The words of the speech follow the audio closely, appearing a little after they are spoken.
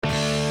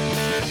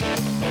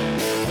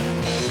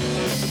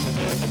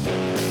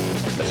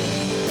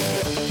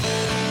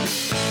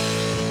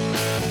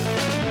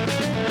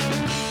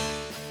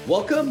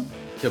Welcome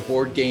to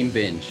Board Game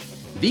Binge,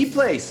 the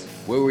place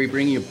where we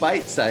bring you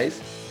bite-sized,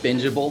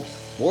 bingeable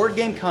board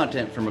game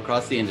content from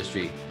across the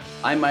industry.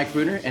 I'm Mike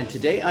Bruner, and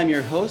today I'm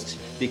your host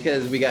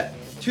because we got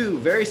two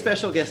very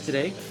special guests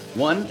today.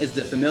 One is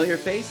the familiar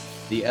face,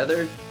 the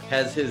other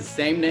has his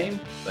same name,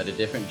 but a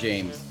different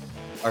James.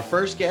 Our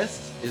first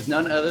guest is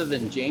none other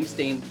than James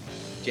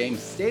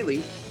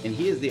Staley, and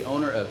he is the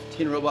owner of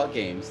Tin Robot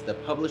Games, the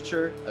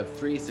publisher of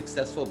 3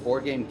 successful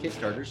board game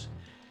Kickstarters,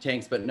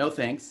 Tanks But No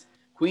Thanks,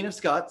 Queen of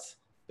Scots,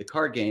 the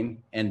card game,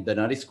 and the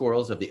Nutty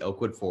Squirrels of the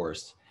Oakwood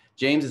Forest.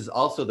 James is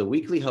also the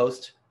weekly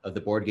host of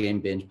the Board Game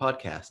Binge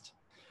podcast.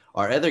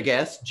 Our other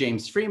guest,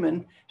 James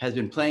Freeman, has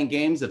been playing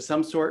games of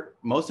some sort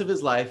most of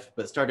his life,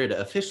 but started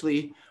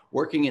officially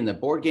working in the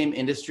board game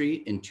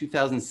industry in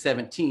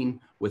 2017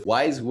 with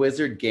Wise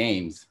Wizard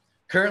Games.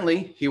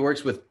 Currently, he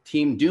works with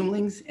Team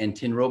Doomlings and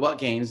Tin Robot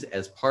Games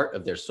as part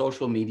of their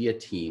social media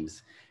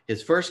teams.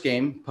 His first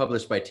game,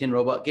 published by Tin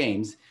Robot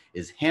Games,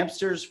 is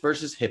Hamsters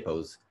vs.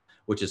 Hippos,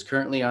 which is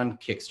currently on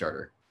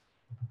Kickstarter.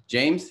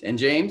 James,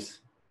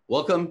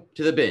 welcome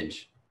to the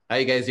binge. How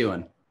you guys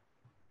doing?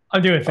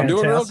 I'm doing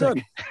fantastic. I'm doing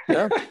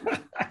real good.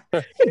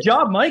 Yeah. Good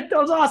job, Mike. That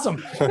was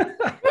awesome.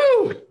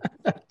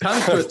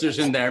 Tongue twisters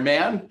in there,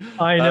 man.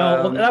 I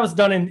know. Well, that was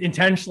done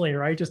intentionally,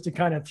 right? Just to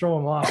kind of throw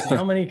them off.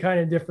 How many kind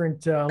of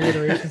different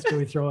alliterations can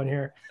we throw in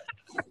here?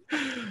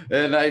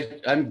 And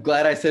I'm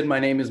glad I said my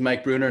name is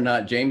Mike Bruner,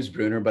 not James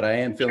Bruner, but I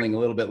am feeling a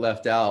little bit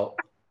left out.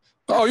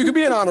 Oh, you could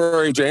be an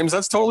honorary James.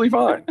 That's totally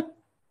fine.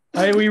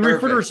 We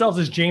refer to ourselves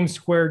as James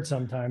squared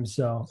sometimes.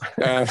 So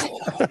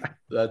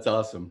that's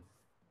awesome.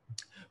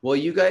 Well,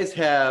 you guys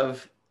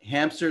have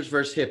Hamsters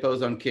vs.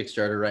 Hippos on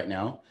Kickstarter right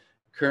now.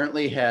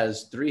 Currently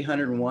has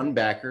 301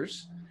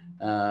 backers,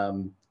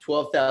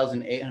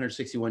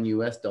 $12,861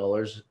 US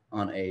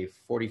on a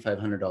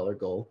 $4,500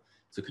 goal.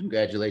 So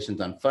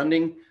congratulations on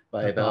funding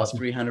by about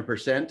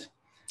 300%.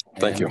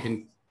 Thank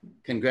you.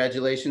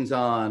 Congratulations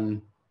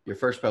on your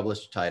first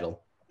published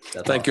title.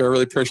 Thank you. I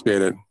really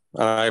appreciate it.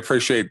 I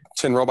appreciate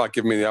Tin Robot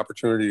giving me the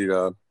opportunity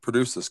to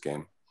produce this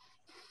game.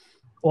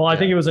 Well, I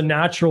think it was a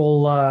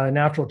natural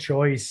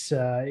choice.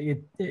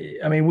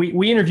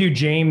 We interviewed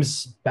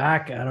James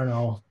back, I don't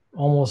know,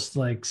 almost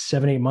like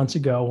 7-8 months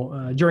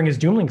ago during his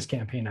Doomlings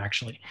campaign,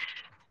 actually.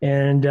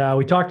 And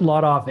we talked a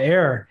lot off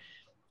air.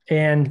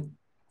 And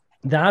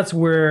that's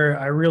where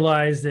I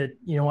realized that,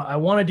 I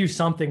want to do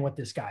something with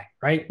this guy,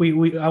 right?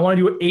 I want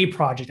to do a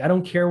project. I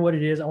don't care what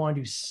it is. I want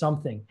to do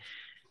something.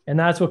 And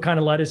that's what kind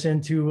of led us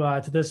into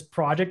to this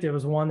project. It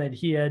was one that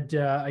he had,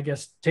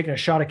 taken a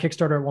shot at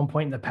Kickstarter at one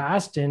point in the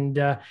past. And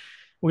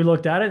we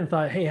looked at it and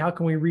thought, hey, how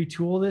can we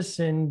retool this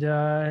and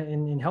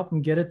help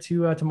him get it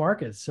to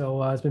market?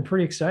 So it's been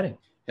pretty exciting.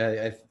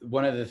 Yeah,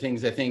 one of the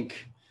things I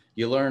think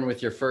you learn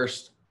with your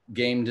first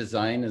game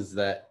design is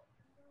that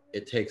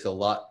it takes a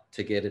lot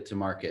to get it to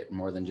market.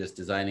 More than just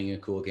designing a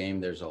cool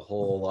game, there's a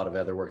whole lot of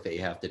other work that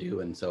you have to do.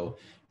 And so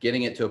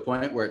getting it to a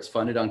point where it's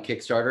funded on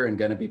Kickstarter and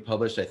going to be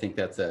published, I think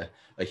that's a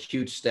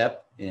huge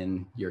step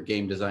in your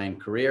game design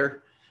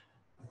career,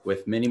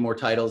 with many more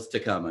titles to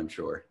come, I'm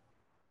sure.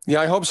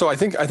 Yeah, I hope so. I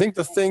think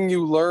the thing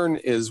you learn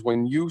is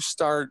when you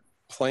start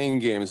playing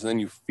games and then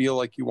you feel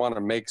like you want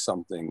to make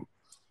something,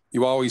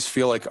 you always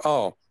feel like,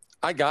 oh,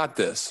 I got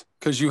this,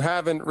 because you've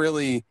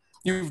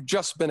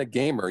just been a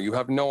gamer. You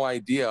have no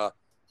idea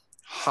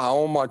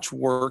how much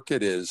work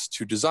it is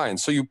to design.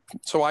 So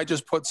I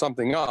just put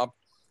something up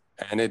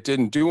and it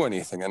didn't do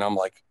anything. And I'm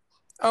like,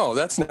 oh,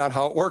 that's not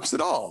how it works at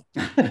all.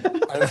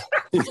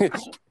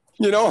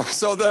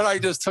 So then I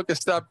just took a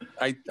step.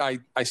 I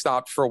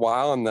stopped for a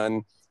while. And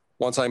then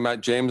once I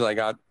met James, I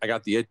got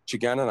the itch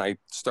again and I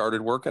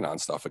started working on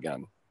stuff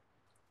again.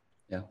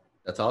 Yeah,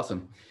 that's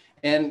awesome.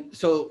 And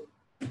so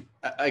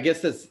I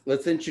guess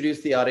let's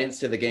introduce the audience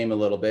to the game a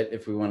little bit.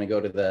 If we want to go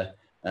to the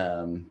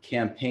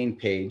campaign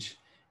page,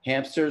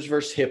 Hamsters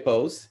vs.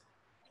 Hippos.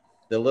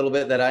 The little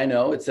bit that I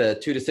know, it's a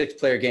 2 to 6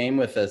 player game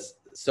with a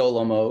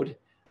solo mode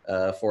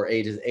for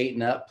ages 8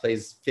 and up,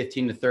 plays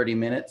 15 to 30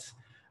 minutes.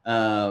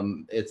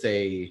 It's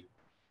a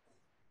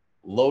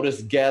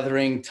Lotus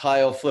gathering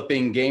tile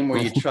flipping game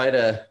where you try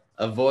to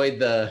avoid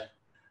the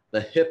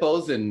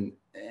hippos, and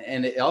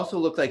it also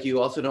looked like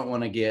you also don't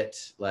want to get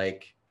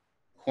like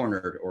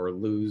cornered or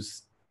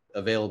lose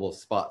available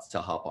spots to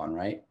hop on,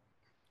 right?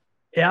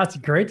 Yeah, that's a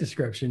great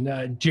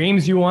description.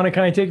 James, you want to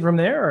kind of take it from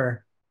there?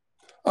 Or?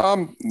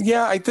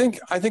 Yeah, I think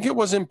it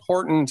was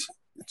important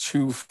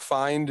to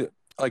find,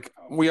 like,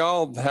 we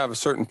all have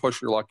certain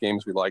push your luck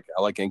games we like.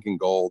 I like Ink and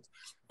Gold,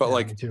 but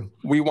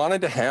we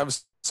wanted to have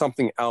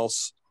something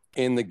else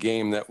in the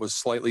game that was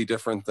slightly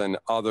different than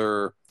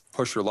other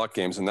push your luck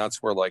games. And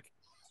that's where like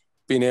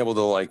being able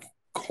to like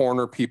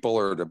corner people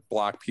or to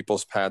block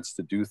people's paths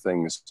to do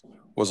things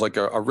was like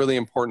a really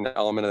important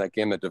element of that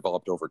game that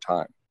developed over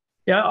time.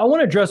 Yeah, I want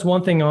to address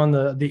one thing on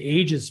the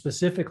ages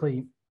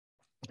specifically.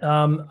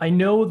 I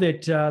know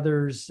that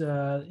there's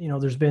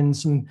been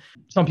some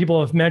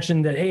people have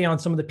mentioned that, hey, on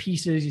some of the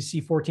pieces you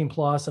see 14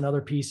 plus, and other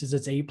pieces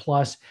it's 8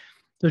 plus.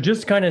 So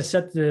just kind of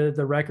set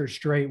the record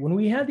straight, when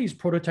we had these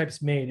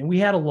prototypes made, and we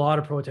had a lot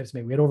of prototypes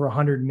made, we had over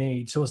 100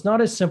 made. So it's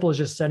not as simple as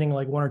just sending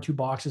like 1 or 2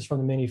 boxes from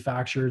the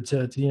manufacturer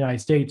to the United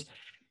States.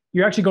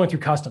 You're actually going through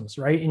customs,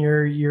 right? And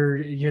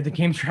the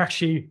games are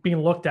actually being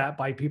looked at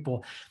by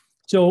people.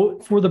 So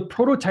for the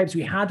prototypes,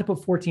 we had to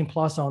put 14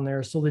 plus on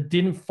there so that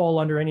didn't fall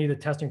under any of the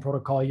testing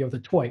protocol of the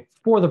toy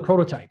for the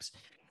prototypes.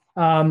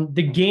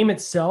 The game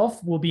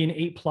itself will be an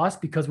 8 plus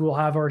because we'll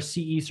have our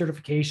CE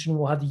certification.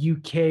 We'll have the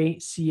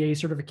UK CA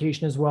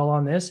certification as well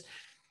on this.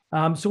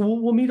 So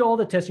we'll meet all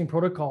the testing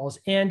protocols.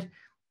 And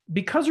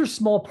because there's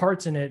small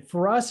parts in it,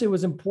 for us, it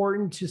was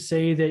important to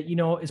say that,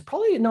 it's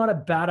probably not a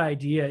bad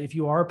idea if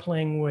you are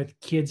playing with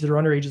kids that are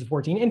under ages of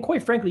 14. And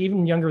quite frankly,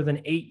 even younger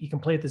than 8, you can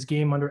play this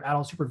game under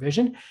adult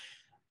supervision.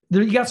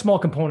 You got small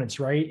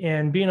components, right?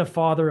 And being a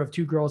father of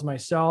 2 girls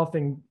myself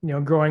and,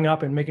 growing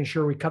up and making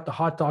sure we cut the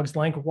hot dogs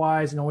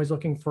lengthwise and always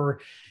looking for,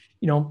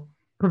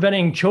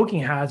 preventing choking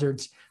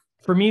hazards.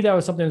 For me, that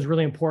was something that was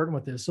really important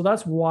with this. So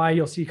that's why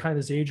you'll see kind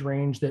of this age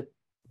range that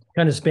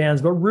kind of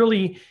spans. But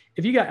really,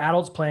 if you got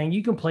adults playing,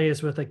 you can play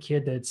this with a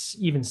kid that's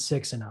even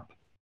 6 and up.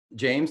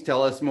 James,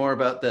 tell us more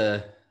about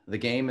the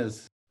game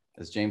as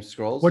James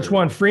scrolls. Which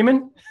one,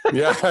 Freeman?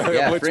 Yeah,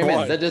 yeah, which Freeman,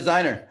 one? the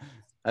designer.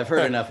 I've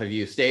heard enough of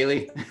you,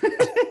 Staley.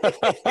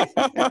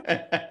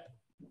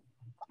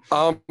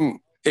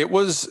 It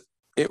was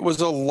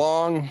a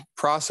long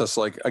process.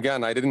 Like,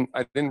 again, I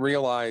didn't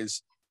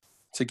realize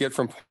to get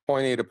from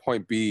point A to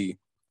point B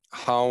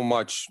how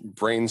much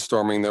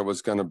brainstorming there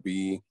was going to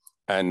be,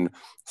 and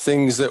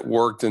things that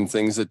worked and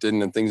things that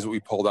didn't, and things that we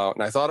pulled out.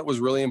 And I thought it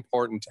was really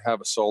important to have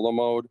a solo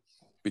mode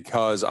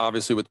because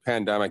obviously with the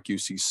pandemic, you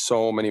see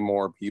so many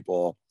more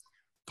people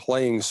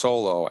playing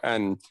solo.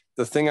 And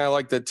the thing I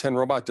like that 10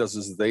 Robot does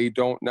is they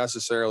don't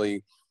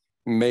necessarily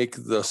make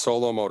the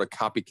solo mode a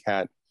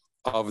copycat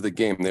of the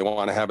game. They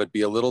want to have it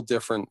be a little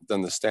different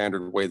than the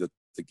standard way that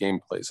the game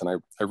plays.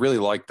 And I really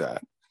like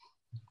that.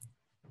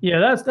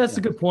 Yeah, that's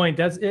a good point.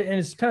 And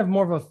it's kind of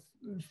more of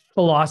a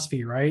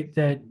philosophy, right?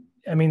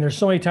 There's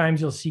so many times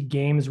you'll see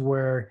games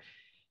where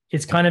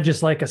it's kind of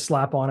just like a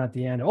slap on at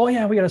the end. Oh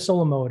yeah, we got a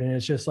solo mode. And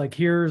it's just like,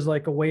 here's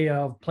like a way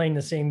of playing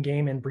the same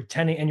game and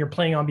pretending, and you're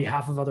playing on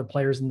behalf of other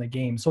players in the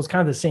game. So it's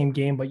kind of the same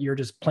game, but you're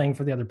just playing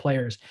for the other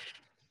players.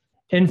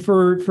 And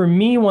for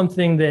me, one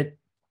thing that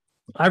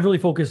I've really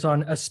focused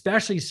on,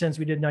 especially since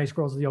we did Nice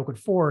Girls of the Oakwood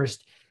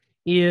Forest,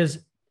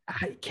 is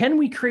can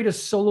we create a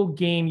solo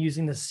game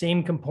using the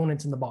same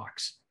components in the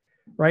box?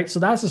 Right. So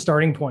that's the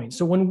starting point.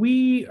 So when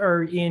we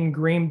are in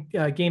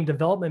game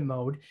development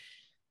mode,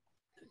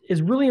 it's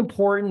really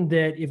important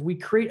that if we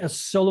create a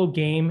solo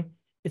game,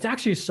 it's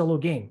actually a solo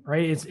game,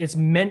 right? It's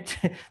meant,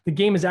 the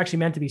game is actually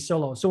meant to be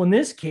solo. So in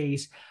this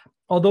case,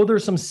 although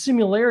there's some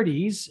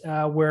similarities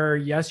where,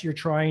 yes, you're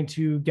trying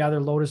to gather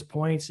Lotus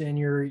points and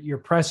you're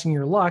pressing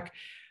your luck,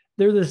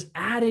 there's this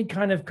added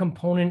kind of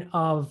component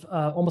of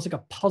almost like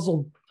a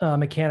puzzle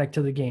mechanic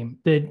to the game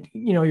that,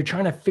 you're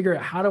trying to figure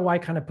out, how do I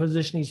kind of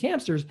position these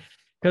hamsters?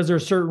 Because there are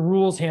certain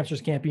rules. Hamsters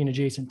can't be in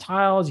adjacent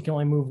tiles. You can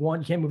only move one.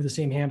 You can't move the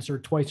same hamster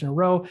twice in a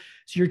row.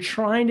 So you're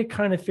trying to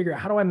kind of figure out,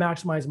 how do I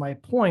maximize my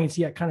points,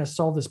 yet kind of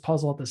solve this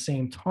puzzle at the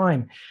same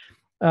time.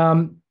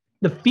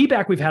 The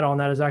feedback we've had on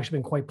that has actually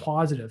been quite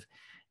positive.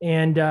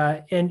 And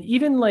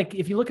even like,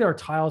 if you look at our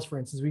tiles, for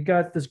instance, we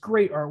got this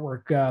great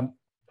artwork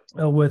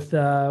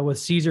with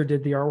Caesar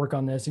did the artwork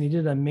on this, and he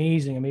did an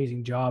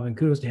amazing job, and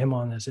kudos to him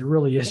on this. It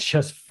really is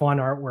just fun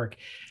artwork.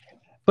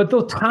 But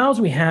the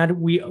tiles we had,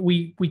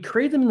 we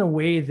create them in a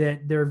way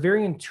that they're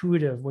very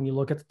intuitive when you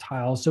look at the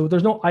tiles. So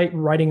there's no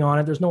writing on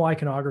it. There's no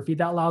iconography.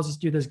 That allows us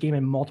to do this game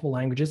in multiple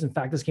languages. In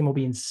fact, this game will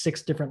be in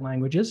 6 different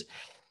languages.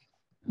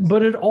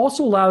 But it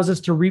also allows us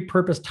to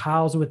repurpose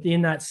tiles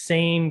within that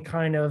same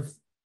kind of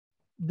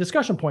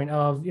discussion point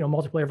of,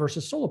 multiplayer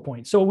versus solo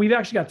point. So we've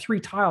actually got 3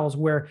 tiles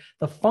where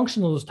the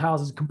function of those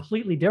tiles is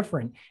completely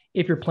different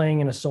if you're playing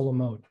in a solo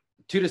mode.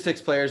 2 to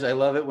 6 players. I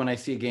love it when I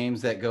see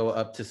games that go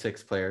up to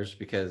 6 players,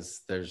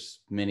 because there's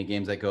many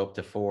games that go up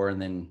to 4,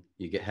 and then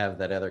you have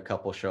that other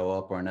couple show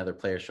up or another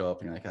player show up,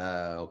 and you're like,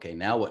 okay,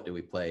 now what do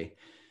we play?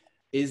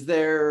 Does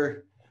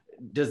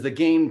the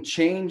game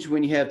change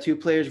when you have 2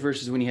 players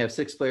versus when you have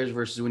 6 players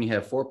versus when you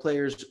have 4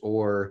 players,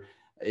 or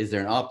is there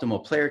an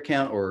optimal player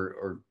count,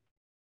 or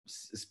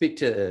speak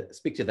to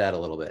that a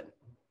little bit?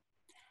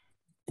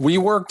 We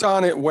worked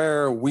on it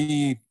where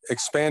we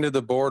expanded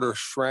the board or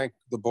shrank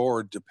the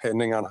board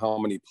depending on how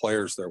many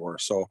players there were.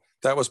 So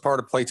that was part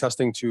of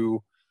playtesting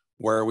too,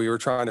 where we were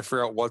trying to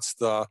figure out what's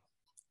the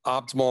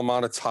optimal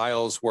amount of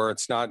tiles where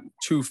it's not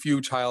too few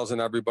tiles and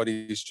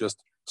everybody's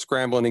just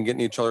scrambling and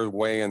getting each other's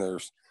way,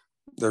 and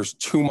there's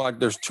too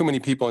many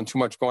people and too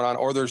much going on,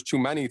 or there's too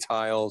many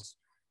tiles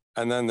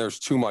and then there's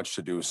too much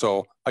to do.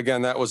 So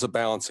again, that was a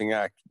balancing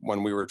act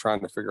when we were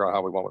trying to figure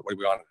out what we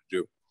wanted to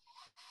do.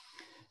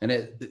 And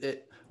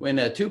when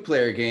a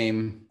 2-player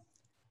game,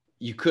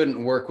 you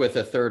couldn't work with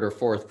a 3rd or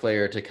 4th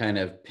player to kind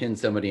of pin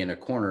somebody in a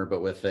corner,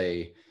 but with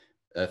a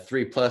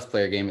 3+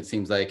 player game, it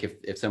seems like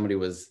if somebody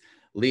was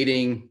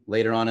leading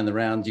later on in the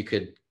round, you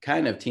could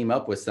kind of team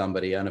up with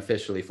somebody,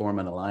 unofficially form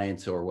an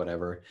alliance or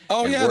whatever.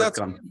 Oh yeah,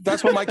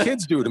 that's what my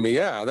kids do to me.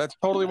 Yeah, that's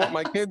totally what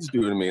my kids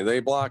do to me. They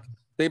block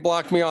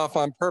me off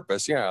on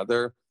purpose. Yeah,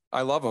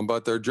 I love them,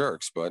 but they're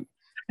jerks. But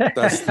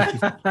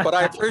but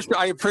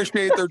I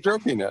appreciate their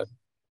jerkiness.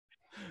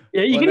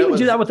 Yeah, you can even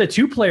do that with a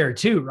 2-player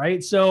too,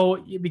 right?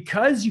 So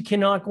because you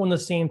cannot go on the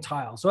same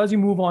tile. So as you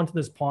move on to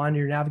this pond,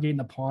 you're navigating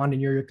the pond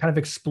and you're kind of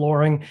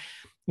exploring,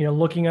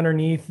 looking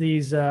underneath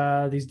these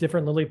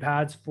different lily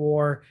pads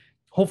for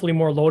hopefully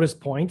more lotus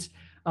points.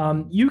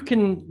 You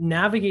can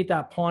navigate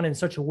that pond in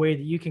such a way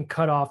that you can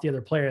cut off the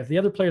other player. If the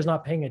other player is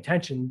not paying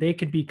attention, they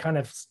could be kind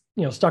of,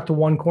 stuck to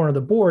one corner of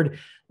the board,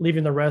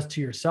 leaving the rest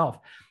to yourself.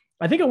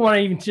 I think I want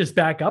to even just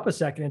back up a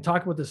second and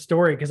talk about the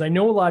story, because I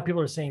know a lot of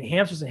people are saying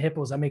hamsters and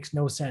hippos, that makes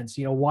no sense.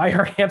 Why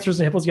are hamsters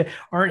and hippos,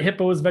 aren't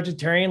hippos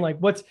vegetarian? Like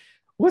what's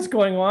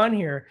going on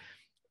here?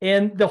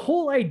 And the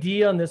whole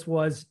idea on this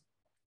was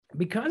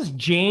because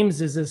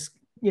James is this,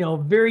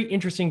 very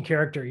interesting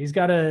character. He's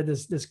got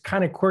this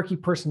kind of quirky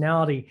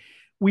personality.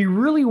 We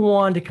really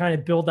wanted to kind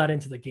of build that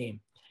into the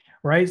game,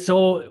 right?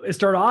 So it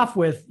started off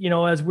with,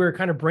 as we're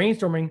kind of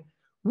brainstorming,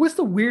 what's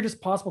the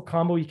weirdest possible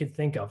combo you can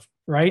think of,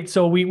 right?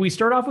 So we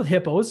start off with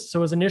hippos.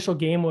 So his initial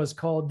game was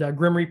called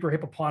Grim Reaper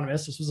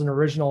Hippopotamus. This was an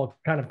original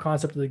kind of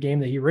concept of the game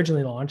that he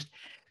originally launched.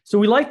 So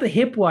we like the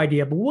hippo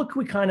idea, but what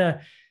could we kind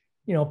of,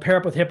 pair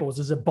up with hippos?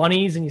 Is it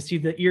bunnies and you see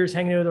the ears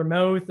hanging out of their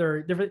mouth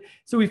or different?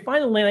 So we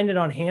finally landed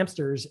on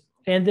hamsters.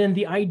 And then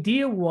the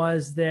idea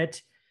was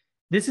that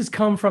this has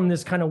come from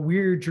this kind of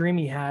weird dream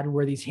he had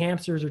where these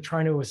hamsters are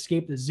trying to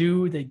escape the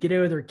zoo. They get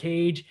out of their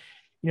cage.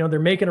 They're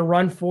making a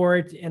run for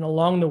it. And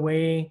along the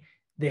way,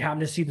 they happen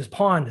to see this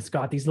pond that's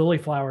got these lily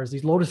flowers,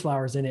 these lotus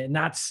flowers in it. And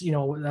that's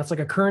like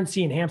a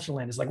currency in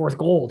Hamsterland. It's like worth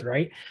gold,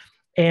 right?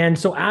 And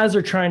so as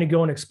they're trying to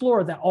go and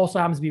explore, that also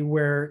happens to be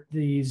where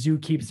the zoo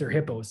keeps their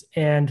hippos.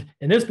 And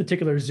in this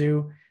particular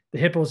zoo, the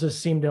hippos just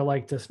seem to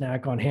like to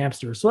snack on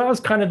hamsters. So that was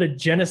kind of the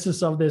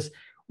genesis of this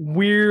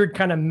weird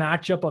kind of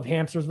matchup of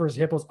hamsters versus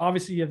hippos.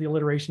 Obviously, you have the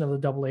alliteration of the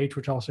double H,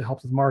 which also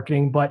helps with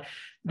marketing, but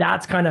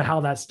that's kind of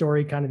how that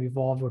story kind of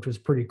evolved, which was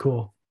pretty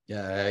cool.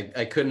 Yeah,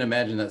 I couldn't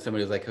imagine that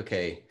somebody was like,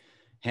 okay,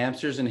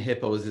 hamsters and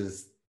hippos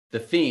is the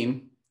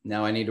theme.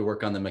 Now I need to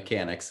work on the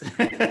mechanics.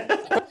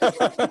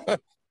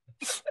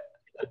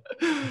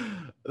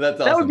 That's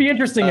awesome. That would be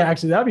interesting,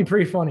 actually. That would be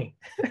pretty funny.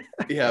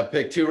 Yeah,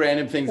 pick two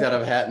random things out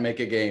of a hat and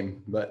make a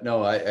game. But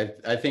no,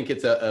 I think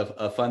it's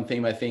a fun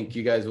theme. I think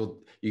you guys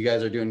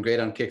are doing great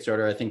on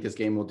Kickstarter. I think this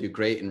game will do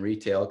great in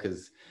retail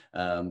because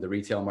the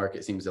retail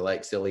market seems to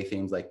like silly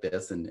themes like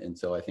this. And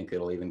so I think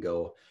it'll even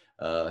go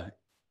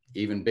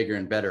even bigger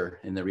and better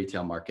in the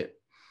retail market.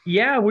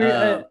 Yeah,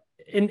 we're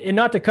and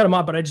not to cut them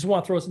off, but I just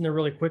want to throw this in there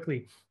really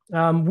quickly.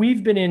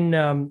 We've been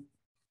in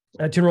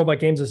Tin Robot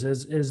Games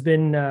has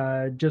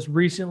been just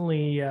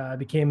recently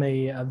became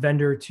a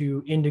vendor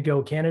to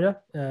Indigo Canada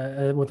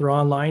with their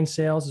online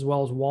sales as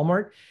well as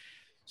Walmart.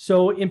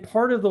 So in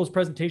part of those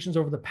presentations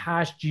over the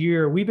past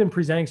year, we've been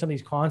presenting some of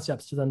these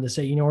concepts to them to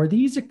say, are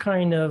these the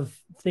kind of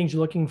things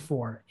you're looking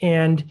for?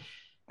 And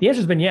the answer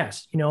has been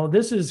yes.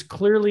 This is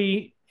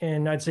clearly,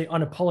 and I'd say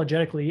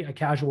unapologetically, a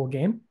casual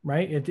game,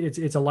 right?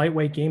 It's a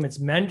lightweight game. It's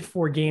meant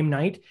for game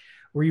night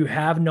where you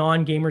have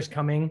non-gamers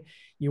coming.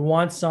 You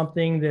want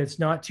something that's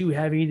not too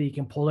heavy that you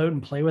can pull out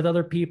and play with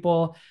other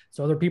people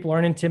so other people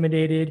aren't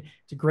intimidated.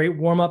 It's a great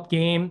warm-up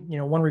game.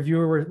 One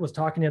reviewer was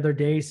talking the other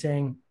day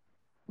saying,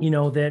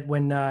 that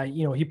when,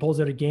 he pulls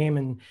out a game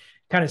and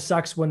kind of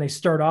sucks when they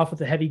start off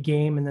with a heavy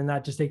game and then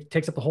that just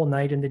takes up the whole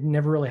night and they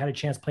never really had a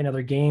chance to play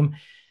another game,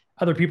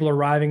 other people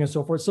arriving and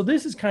so forth. So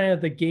this is kind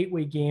of the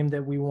gateway game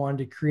that we wanted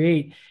to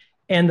create.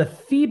 And the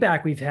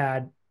feedback we've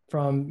had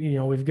from,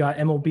 we've got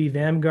MLB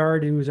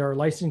Vanguard, who's our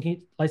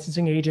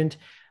licensing agent,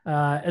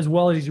 as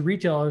well as these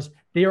retailers,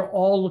 they are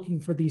all looking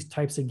for these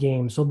types of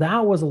games. So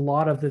that was a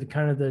lot of the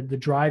kind of the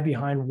drive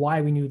behind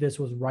why we knew this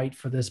was right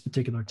for this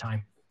particular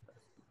time.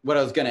 What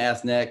I was going to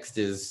ask next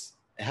is,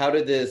 how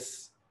did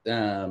this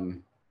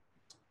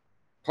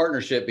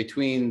partnership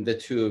between the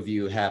two of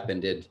you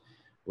happen?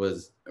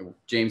 Was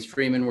James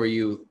Freeman, were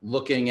you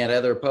looking at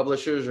other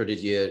publishers, or did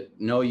you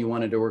know you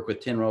wanted to work with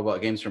Tin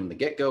Robot Games from the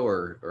get-go,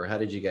 or how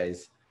did you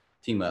guys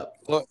team up?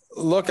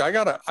 Look, I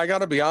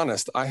gotta be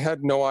honest. I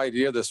had no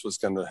idea this was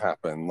going to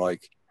happen.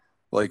 Like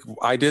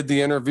I did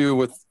the interview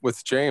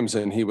with James,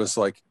 and he was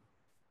like,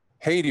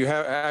 "Hey, do you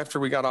have?"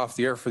 After we got off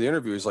the air for the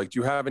interview, he's like, "Do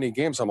you have any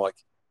games?" I'm like,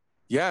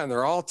 "Yeah," and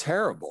they're all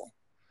terrible.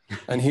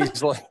 And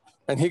he's like,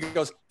 and he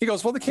goes,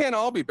 "Well, they can't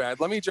all be bad.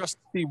 Let me just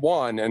see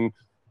one, and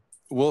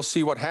we'll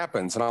see what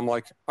happens." And I'm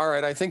like, "All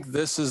right, I think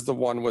this is the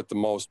one with the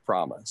most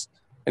promise."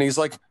 And he's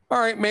like, "All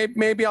right,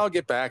 maybe I'll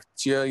get back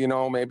to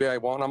you, maybe I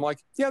won't." I'm like,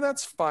 "Yeah,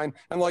 that's fine."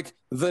 And like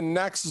the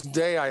next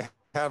day I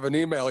have an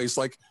email. He's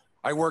like,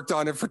 "I worked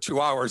on it for 2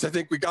 hours. I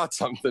think we got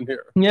something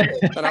here." Yeah.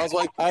 And I was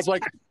like,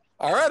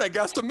 "All right, I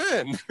guess I'm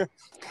in."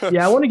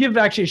 Yeah, I want to give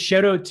actually a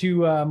shout out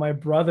to my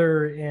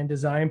brother and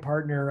design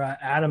partner,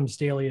 Adam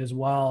Staley as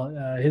well.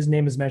 His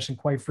name is mentioned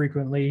quite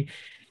frequently.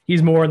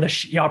 He's more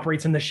he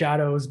operates in the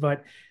shadows,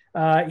 but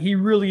He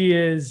really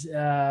is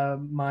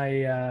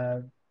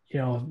my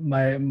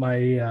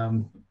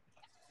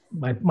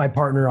my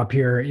partner up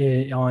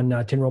here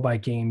on Tin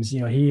Robot Games.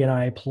 You know, he and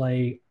I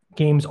play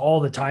games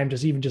all the time,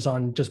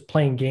 just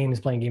playing games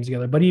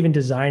together, but even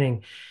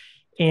designing.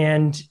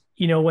 And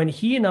you know, when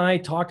he and I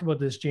talked about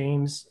this,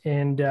 James,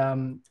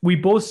 and we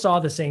both saw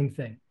the same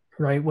thing,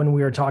 right? When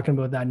we were talking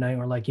about that night,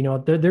 we're like, you know,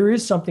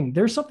 there's something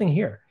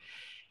here.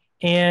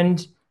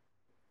 And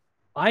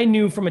I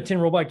knew from a Tin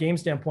Robot game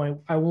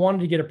standpoint, I wanted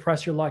to get a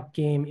Press Your Luck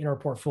game in our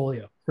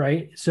portfolio,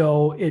 right?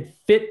 So it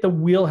fit the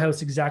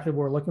wheelhouse exactly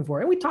what we're looking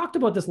for. And we talked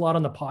about this a lot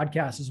on the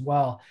podcast as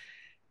well,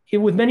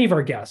 with many of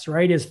our guests,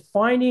 right? Is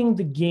finding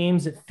the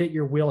games that fit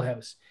your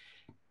wheelhouse.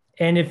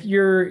 And if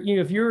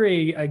you're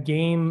a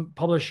game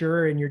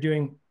publisher and you're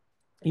doing,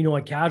 you know,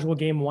 a casual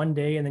game one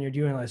day, and then you're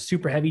doing a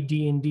super heavy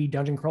D&D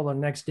dungeon crawler the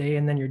next day,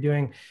 and then you're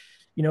doing,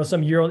 you know,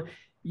 some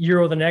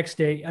Euro the next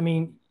day. I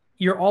mean,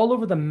 you're all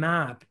over the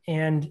map,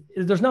 and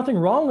there's nothing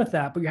wrong with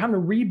that, but you're having to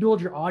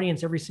rebuild your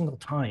audience every single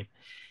time.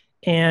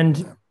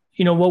 And,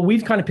 you know, what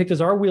we've kind of picked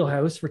as our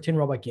wheelhouse for Tin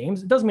Robot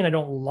Games, it doesn't mean I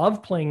don't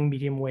love playing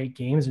medium weight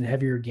games and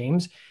heavier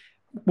games,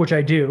 which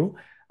I do.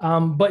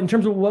 But in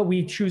terms of what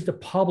we choose to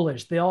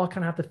publish, they all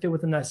kind of have to fit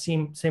within that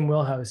same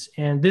wheelhouse.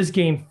 And this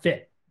game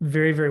fit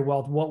very, very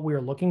well with what we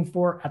were looking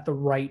for at the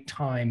right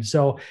time.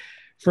 So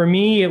for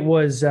me, it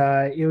was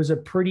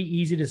a pretty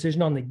easy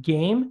decision on the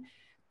game.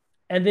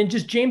 And then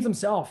just James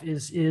himself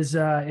is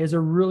a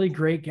really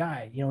great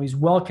guy. You know, he's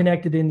well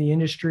connected in the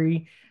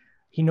industry.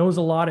 He knows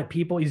a lot of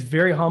people. He's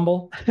very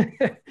humble,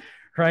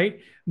 right?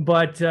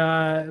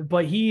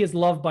 But he is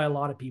loved by a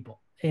lot of people.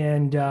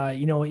 And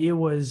you know, it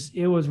was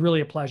really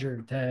a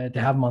pleasure to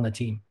have him on the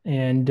team.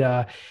 And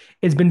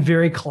it's been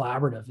very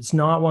collaborative. It's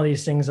not one of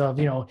these things of,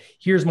 you know,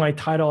 here's my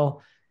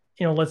title,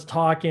 you know, let's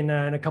talk in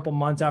a couple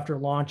months after it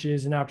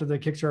launches and after the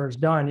Kickstarter is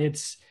done.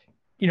 It's,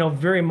 you know,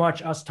 very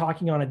much us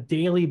talking on a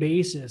daily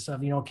basis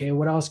of, you know, okay,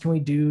 what else can we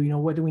do? You know,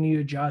 what do we need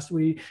to adjust?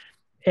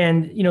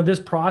 And, you know, this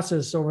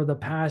process over the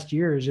past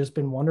year has just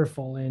been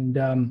wonderful. And,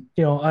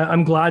 you know,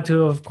 I'm glad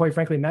to have, quite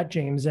frankly, met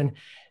James, and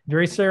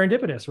very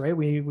serendipitous, right?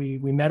 We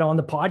met on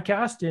the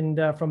podcast,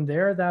 and from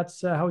there,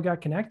 that's how we got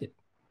connected.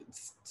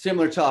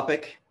 Similar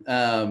topic,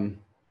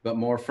 but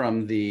more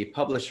from the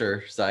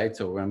publisher side.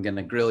 So I'm going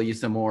to grill you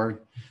some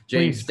more,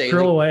 James. Please,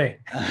 grill away.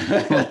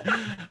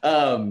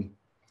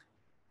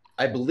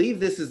 I believe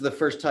this is the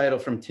first title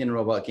from Tin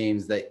Robot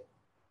Games that,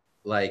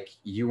 like,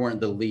 you weren't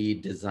the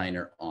lead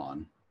designer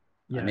on.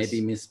 Yes. I may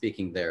be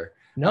misspeaking there.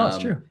 No, it's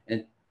true.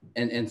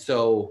 And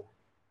so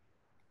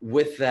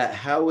with that,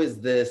 how is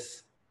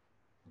this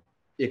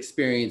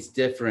experience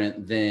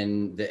different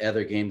than the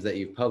other games that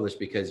you've published?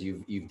 Because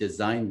you've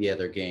designed the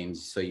other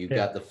games, so you've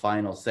got the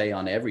final say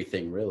on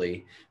everything,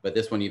 really. But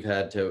this one, you've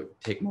had to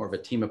take more of a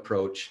team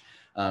approach,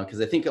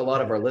 because I think a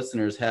lot of our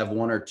listeners have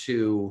one or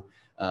two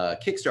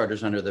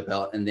Kickstarters under the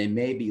belt, and they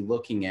may be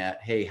looking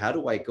at, hey, how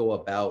do I go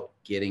about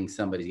getting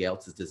somebody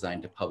else's design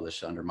to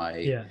publish under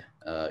my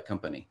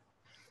company?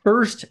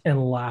 First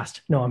and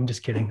last. No, I'm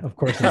just kidding. Of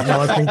course not.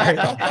 No, it's been great.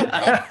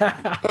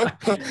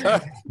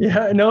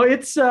 Yeah, no,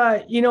 it's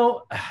you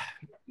know,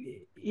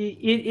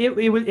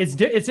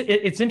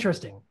 it's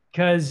interesting,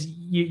 because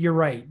you're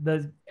right.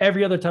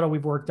 Every other title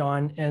we've worked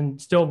on,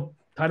 and still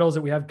titles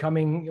that we have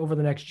coming over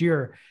the next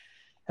year,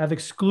 have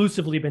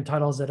exclusively been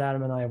titles that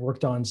Adam and I have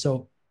worked on.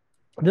 So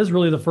this is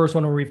really the first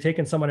one where we've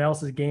taken someone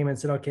else's game and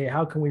said, okay,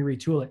 how can we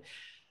retool it?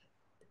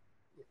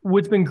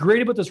 What's been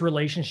great about this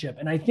relationship,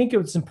 and I think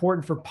it's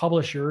important for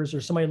publishers or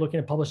somebody looking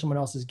to publish someone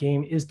else's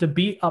game, is to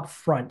be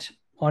upfront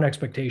on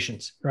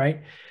expectations,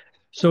 right?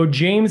 So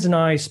James and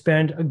I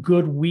spent a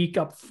good week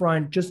up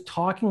front just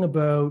talking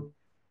about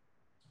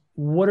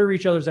what are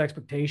each other's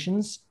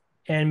expectations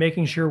and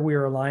making sure we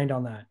are aligned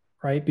on that,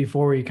 right?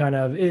 Before we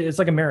it's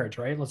like a marriage,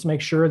 right? Let's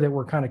make sure that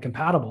we're kind of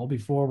compatible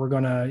before we're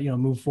going to, you know,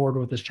 move forward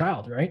with this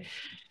child, right?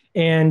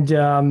 And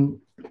that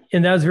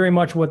was very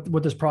much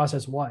what this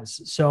process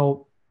was.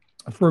 So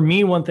for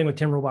me, one thing with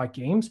Tin Robot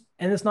Games,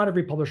 and it's not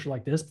every publisher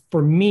like this,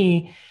 for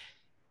me,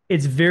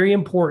 it's very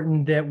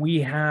important that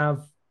we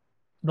have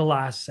the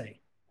last say,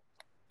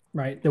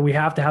 right? That we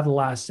have to have the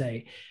last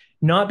say,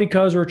 not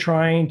because we're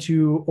trying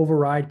to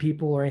override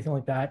people or anything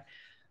like that,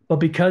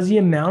 but because the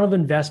amount of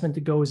investment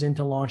that goes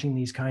into launching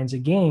these kinds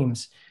of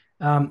games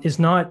is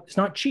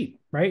not cheap,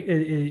 right?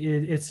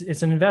 It's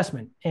an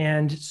investment.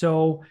 And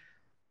so,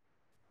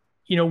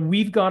 you know,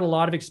 we've got a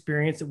lot of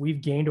experience that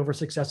we've gained over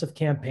successive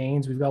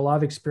campaigns. We've got a lot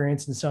of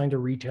experience in selling to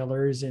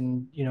retailers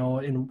and, you know,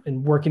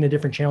 in working the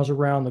different channels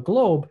around the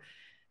globe.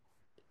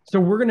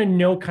 So we're going to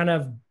know kind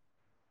of,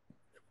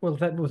 well,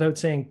 without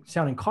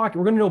sounding cocky,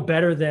 we're going to know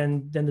better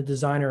than the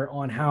designer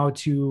on how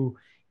to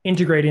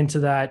integrate into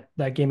that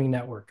gaming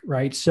network,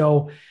 right?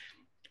 So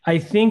I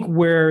think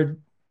where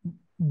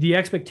the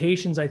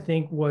expectations, I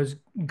think, was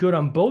good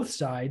on both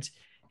sides,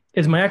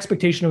 is my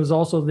expectation was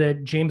also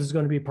that James is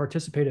going to be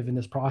participative in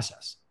this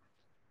process.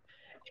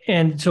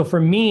 And so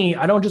for me,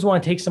 I don't just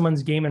want to take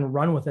someone's game and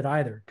run with it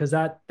either, because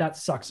that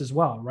sucks as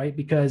well, right?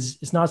 Because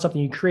it's not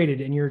something you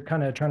created and you're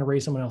kind of trying to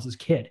raise someone else's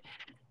kid.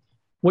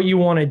 what you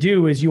want to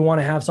do is you want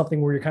to have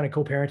something where you're kind of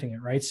co-parenting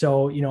it, right?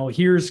 So,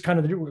 here's kind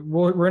of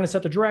we're going to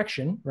set the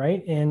direction,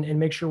 right? And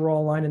make sure we're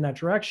all aligned in that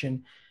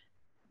direction.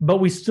 But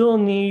we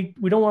don't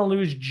want to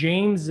lose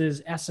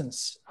James's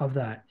essence of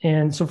that.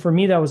 And so for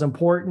me, that was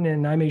important.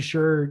 And I made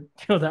sure,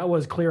 that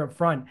was clear up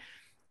front.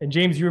 And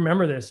James, you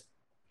remember this.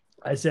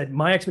 I said,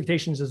 my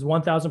expectations is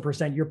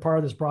 1000% you're part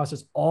of this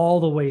process all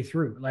the way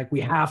through. Like,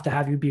 we have to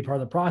have you be part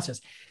of the process.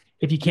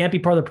 If you can't be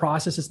part of the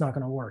process, it's not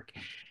going to work.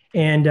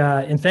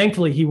 And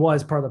thankfully he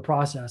was part of the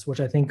process, which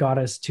I think got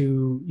us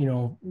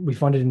to, we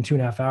funded in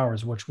 2.5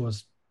 hours, which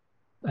was,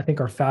 I think,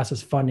 our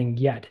fastest funding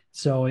yet.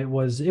 So it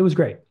was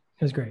great.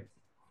 It was great.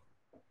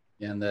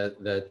 And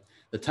the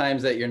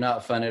times that you're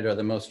not funded are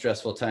the most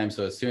stressful times.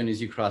 So as soon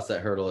as you cross that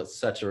hurdle, it's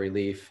such a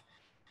relief,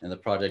 and the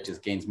project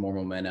just gains more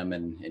momentum,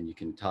 and you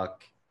can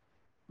talk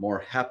more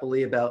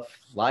happily about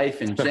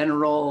life in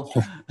general.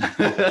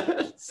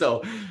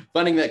 So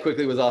funding that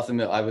quickly was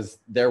awesome. I was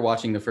there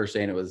watching the first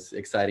day, and it was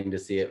exciting to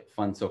see it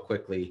fund so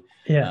quickly.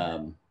 Yeah.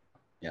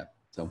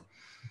 So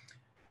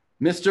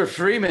Mr.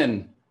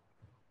 Freeman,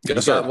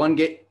 yes,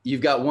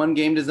 you've got one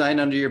game design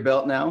under your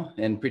belt now,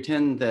 and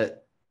pretend that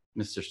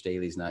Mr.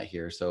 Staley's not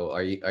here. So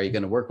are you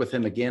going to work with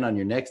him again on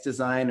your next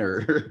design,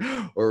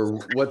 or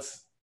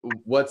what's in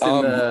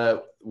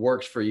the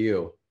works for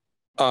you?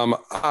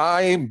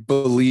 I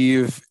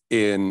believe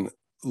in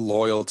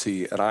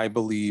loyalty, and I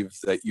believe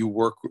that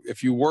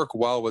if you work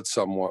well with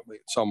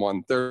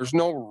someone, there's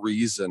no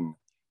reason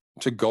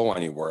to go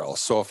anywhere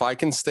else. So if I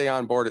can stay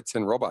on board at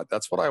Tin Robot,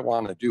 that's what I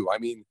want to do. I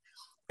mean,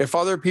 if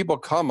other people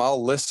come,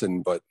 I'll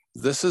listen, but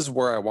this is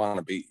where I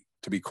want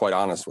to be quite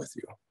honest with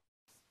you.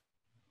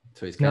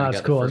 So he's kind of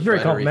got cool. It's very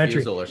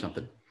complimentary or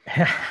something.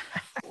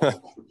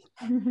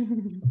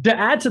 To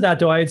add to that,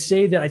 though, I'd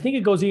say that I think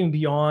it goes even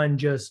beyond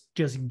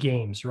just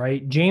games,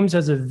 right? James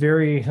has a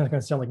very, I'm going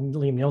to sound like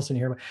Liam Nielsen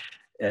here, but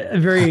a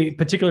very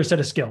particular set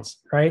of skills,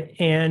 right?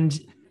 And,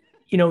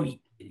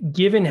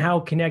 given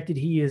how connected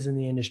he is in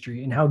the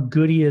industry and how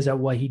good he is at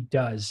what he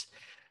does,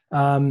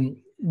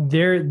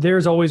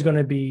 there's always going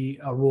to be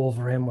a role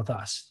for him with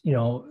us,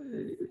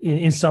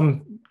 in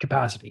some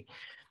capacity.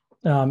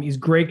 He's a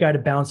great guy to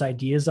bounce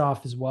ideas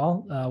off as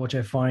well, which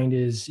I find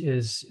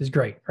is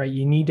great, right?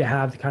 You need to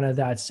have kind of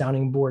that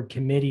sounding board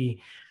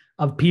committee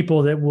of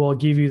people that will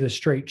give you the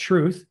straight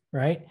truth,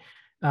 right?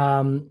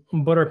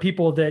 But are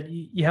people that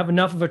you have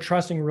enough of a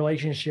trusting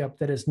relationship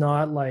that it's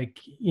not like,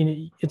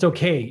 it's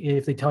okay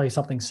if they tell you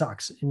something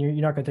sucks, and you're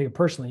not going to take it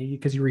personally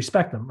because you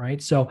respect them, right?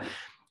 So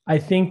I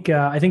think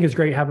it's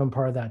great having him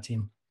part of that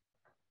team.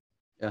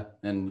 Yeah,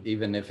 and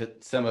even if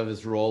some of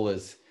his role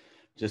is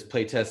just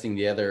playtesting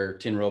the other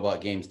Tin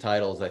Robot Games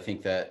titles, I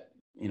think that,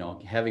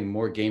 having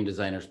more game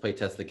designers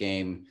playtest the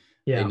game,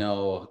 they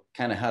know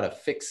kind of how to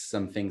fix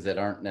some things that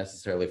aren't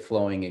necessarily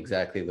flowing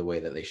exactly the way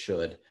that they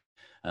should.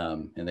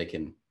 And they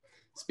can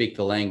speak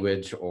the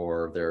language,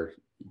 or they're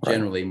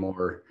generally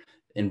more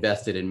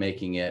invested in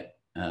making it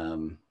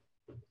the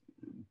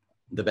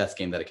best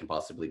game that it can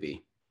possibly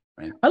be.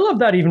 Right. I love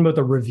that even with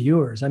the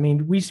reviewers. I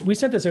mean, we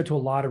sent this out to a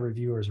lot of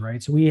reviewers,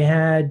 right? So we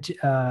had,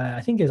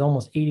 I think it's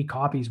almost 80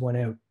 copies went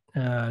out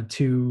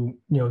to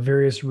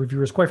various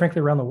reviewers, quite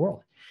frankly, around the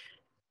world.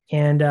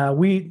 And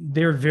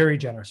they're very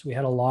generous. We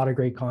had a lot of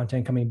great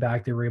content coming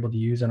back they were able to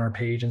use on our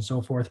page and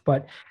so forth.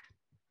 But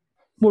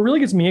what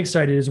really gets me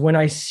excited is when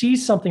I see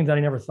something that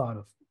I never thought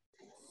of.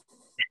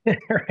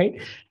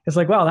 Right? It's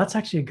like, wow, that's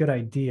actually a good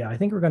idea. I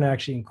think we're going to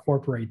actually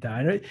incorporate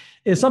that. And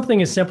it's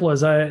something as simple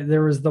as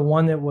there was the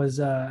one that was,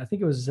 I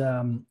think it was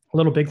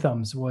Little Big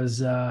Thumbs was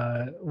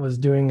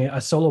doing a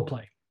solo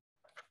play.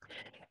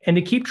 And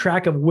to keep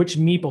track of which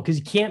meeple, because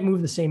you can't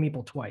move the same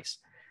meeple twice.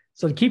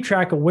 So to keep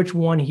track of which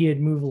one he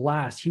had moved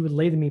last, he would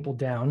lay the meeple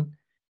down.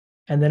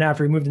 And then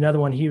after he moved another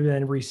one, he would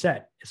then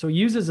reset. So he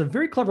uses a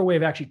very clever way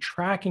of actually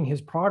tracking his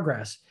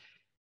progress.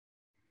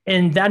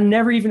 And that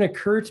never even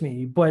occurred to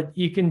me, but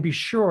you can be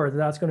sure that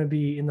that's going to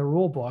be in the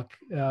rule book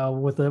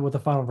with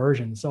the final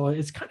version. So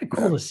it's kind of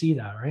cool to see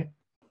that, right?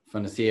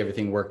 Fun to see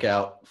everything work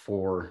out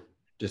for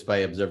just by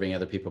observing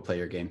other people play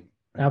your game.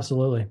 Right?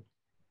 Absolutely.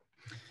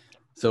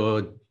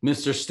 So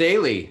Mr.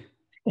 Staley,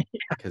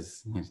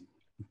 because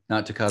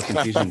not to cause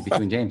confusion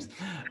between James,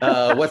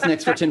 what's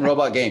next for Tin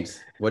Robot Games?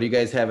 What do you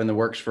guys have in the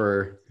works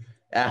for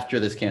after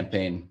this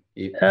campaign?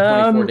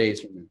 24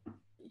 days from now.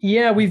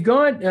 Yeah, we've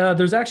got,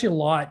 there's actually a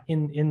lot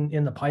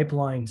in the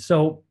pipeline.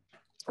 So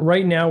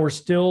right now we're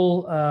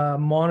still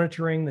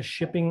monitoring the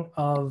shipping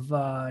of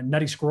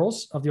Nutty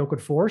Squirrels of the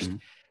Oakwood Forest. Mm-hmm.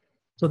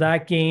 So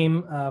that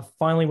game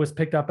finally was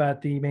picked up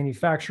at the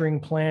manufacturing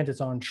plant.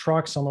 It's on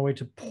trucks on the way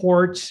to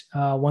port.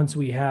 Once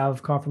we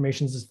have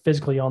confirmations it's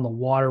physically on the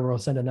water, we'll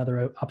send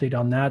another update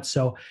on that.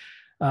 So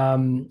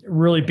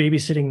really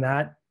babysitting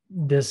that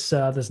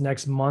this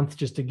next month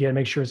just to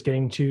make sure it's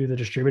getting to the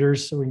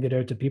distributors so we can get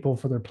out to people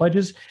for their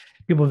pledges.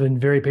 People have been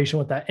very patient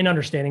with that and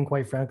understanding,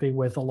 quite frankly,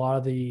 with a lot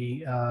of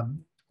the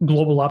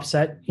global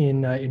upset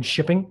in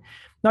shipping,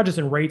 not just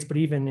in rates, but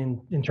even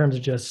in terms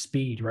of just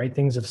speed, right?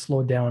 Things have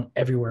slowed down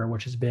everywhere,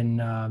 which has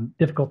been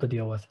difficult to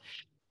deal with.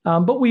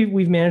 But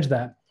we've managed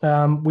that.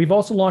 We've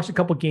also launched a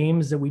couple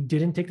games that we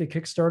didn't take the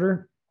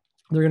Kickstarter.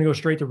 They're going to go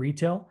straight to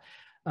retail.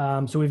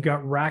 So we've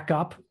got Rack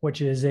Up,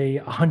 which is a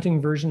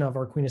hunting version of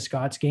our Queen of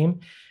Scots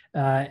game,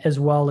 as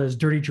well as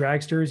Dirty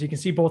Dragsters. You can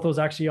see both those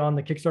actually on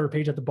the Kickstarter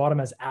page at the bottom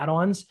as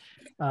add-ons.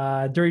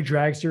 Dirty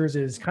Dragsters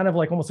is kind of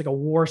like almost like a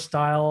war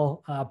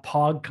style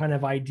POG kind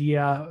of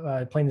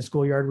idea, playing the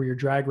schoolyard where you're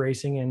drag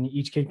racing and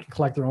each kid can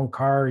collect their own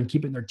car and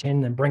keep it in their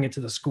tin and bring it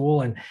to the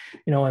school and,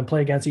 and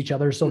play against each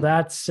other. So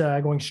that's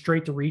going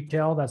straight to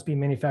retail. That's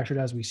being manufactured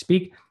as we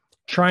speak.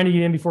 Trying to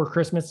get in before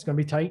Christmas. It's going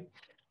to be tight.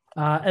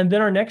 And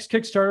then our next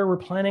Kickstarter, we're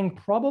planning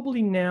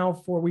probably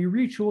now we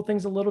retool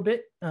things a little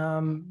bit.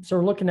 So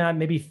we're looking at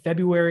maybe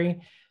February.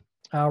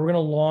 We're going to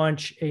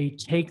launch a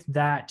Take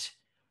That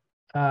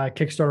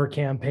Kickstarter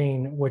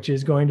campaign, which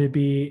is going to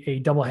be a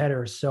double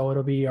header. So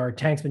it'll be our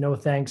Tanks But No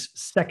Thanks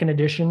second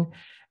edition,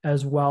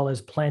 as well as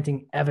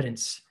Planting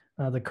Evidence.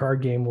 The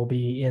card game will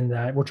be in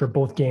that, which are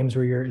both games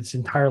where it's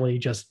entirely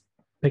just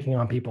picking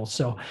on people.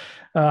 So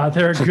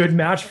they're a good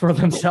match for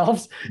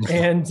themselves.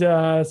 And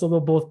so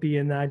they'll both be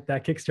in that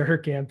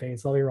Kickstarter campaign.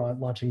 So they'll be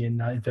launching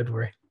in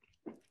February.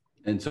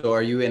 And so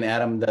are you and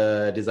Adam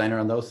the designer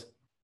on those?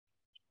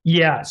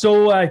 Yeah.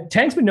 So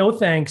Tanks But No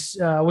Thanks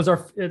was our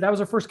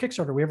first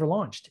Kickstarter we ever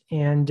launched.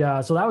 And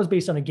so that was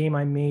based on a game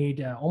I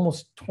made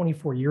almost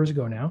 24 years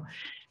ago now,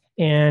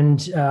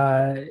 and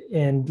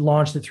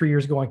launched it 3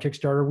 years ago on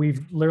Kickstarter.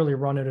 We've literally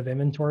run out of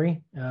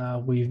inventory.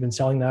 We've been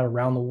selling that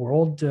around the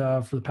world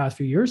for the past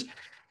few years.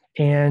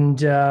 And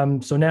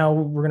so now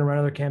we're going to run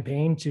another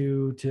campaign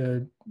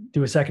to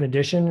do a second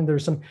edition. And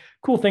there's some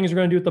cool things we're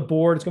going to do with the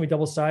board. It's going to be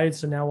double-sided.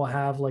 So now we'll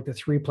have like the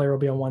 3-player will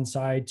be on one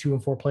side, 2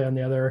 and 4 play on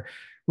the other,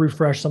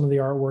 refresh some of the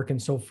artwork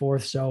and so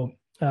forth. So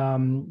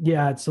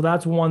so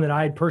that's one that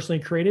I had personally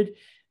created.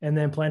 And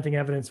then Planting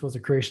Evidence was a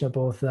creation of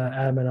both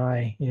Adam and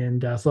I.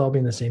 And so they'll be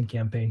in the same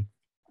campaign.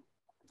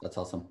 That's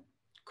awesome.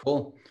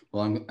 Cool.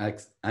 Well,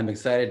 I'm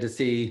excited to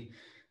see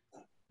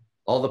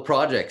all the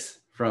projects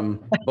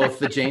from both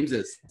the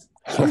Jameses.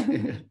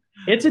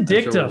 It's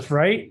addictive,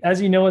 right?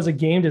 As you know, as a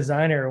game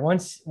designer,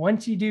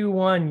 once you do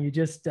one, you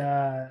just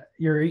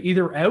you're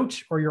either out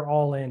or you're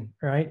all in,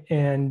 right?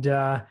 And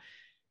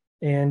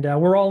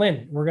we're all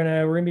in. We're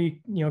gonna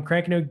be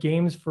cranking out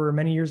games for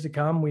many years to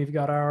come. We've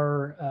got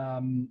our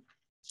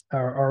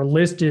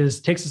list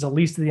takes us at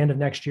least to the end of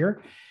next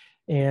year,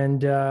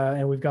 and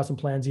we've got some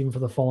plans even for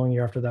the following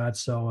year after that.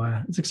 So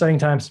it's exciting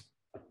times.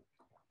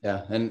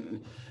 Yeah,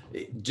 and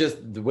just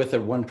with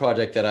the one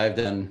project that I've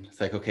done, it's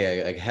like,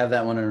 okay, I have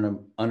that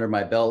one under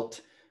my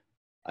belt.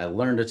 I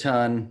learned a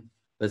ton.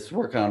 Let's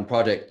work on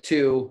project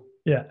 2.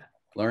 Yeah.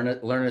 Learn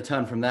a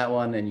ton from that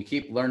one, and you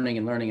keep learning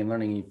and learning and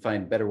learning. And you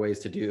find better ways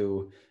to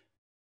do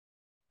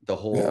the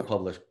whole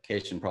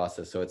publication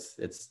process. So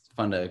it's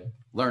fun to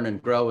learn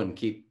and grow and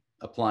keep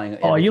applying.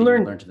 You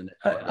learn to the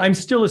next project. I'm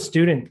still a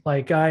student.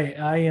 Like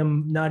I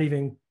am not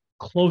even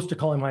close to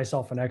calling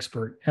myself an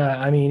expert.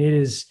 I mean, it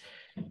is.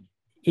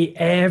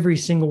 Every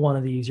single one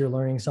of these, you're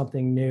learning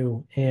something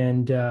new,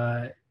 and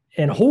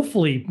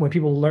hopefully, when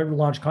people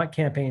launch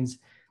campaigns,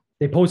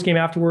 they post game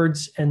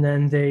afterwards, and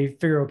then they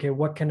figure, okay,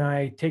 what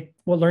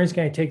learnings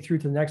can I take through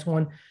to the next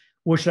one?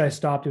 What should I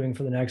stop doing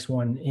for the next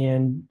one?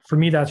 And for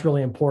me, that's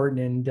really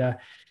important. And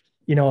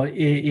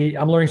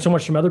I'm learning so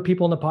much from other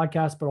people in the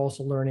podcast, but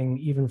also learning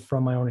even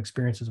from my own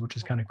experiences, which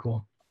is kind of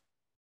cool.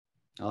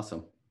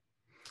 Awesome.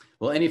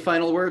 Well, any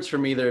final words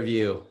from either of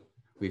you?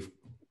 We've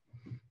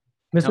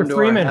Mr.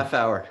 Freeman. Half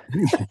hour.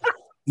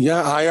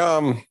 Yeah,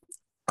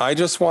 I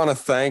just want to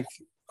thank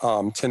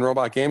Tin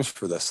Robot Games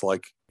for this.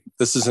 Like,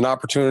 this is an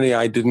opportunity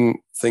I didn't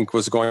think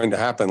was going to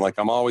happen. Like,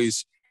 I'm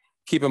always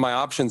keeping my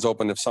options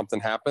open if something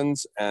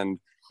happens,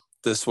 and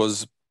this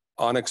was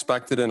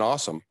unexpected and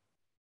awesome.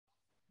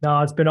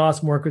 No, it's been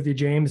awesome work with you,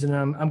 James, and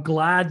I'm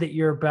glad that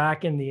you're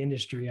back in the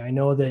industry. I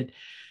know that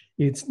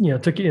it's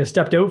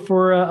stepped out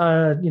for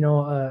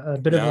a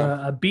bit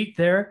of a beat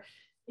there.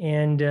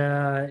 And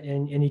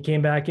you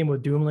came back in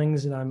with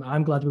Doomlings, and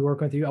I'm glad to be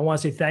working with you. I want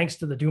to say thanks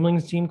to the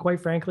Doomlings team, quite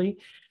frankly.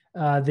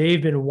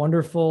 They've been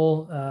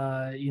wonderful,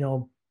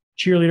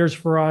 cheerleaders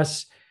for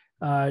us,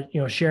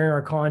 sharing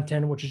our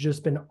content, which has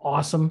just been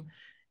awesome.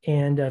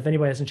 And if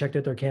anybody hasn't checked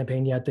out their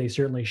campaign yet, they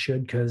certainly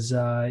should, because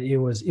it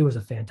was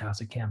a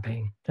fantastic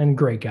campaign and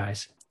great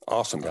guys.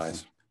 Awesome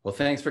guys. Well,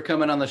 thanks for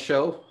coming on the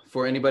show.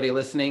 For anybody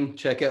listening,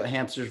 check out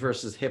Hamsters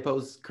vs.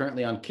 Hippos,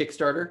 currently on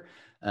Kickstarter.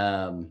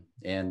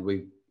 And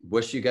we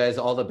wish you guys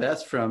all the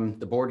best from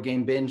the Board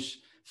Game Binge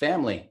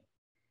family.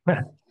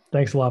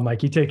 Thanks a lot,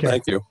 Mike. You take care.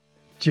 Thank you.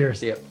 Cheers.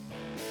 See ya.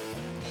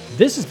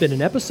 This has been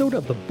an episode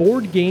of the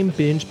Board Game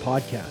Binge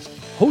podcast,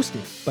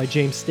 hosted by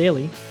James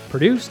Staley,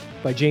 produced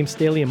by James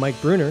Staley and Mike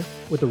Bruner,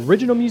 with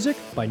original music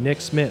by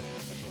Nick Smith.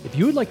 If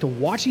you would like to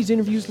watch these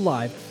interviews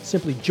live,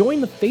 simply join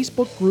the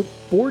Facebook group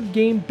Board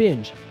Game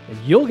Binge, and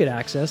you'll get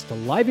access to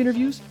live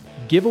interviews,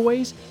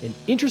 giveaways, and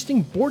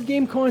interesting board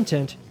game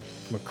content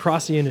from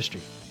across the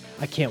industry.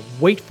 I can't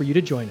wait for you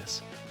to join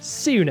us.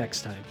 See you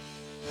next time.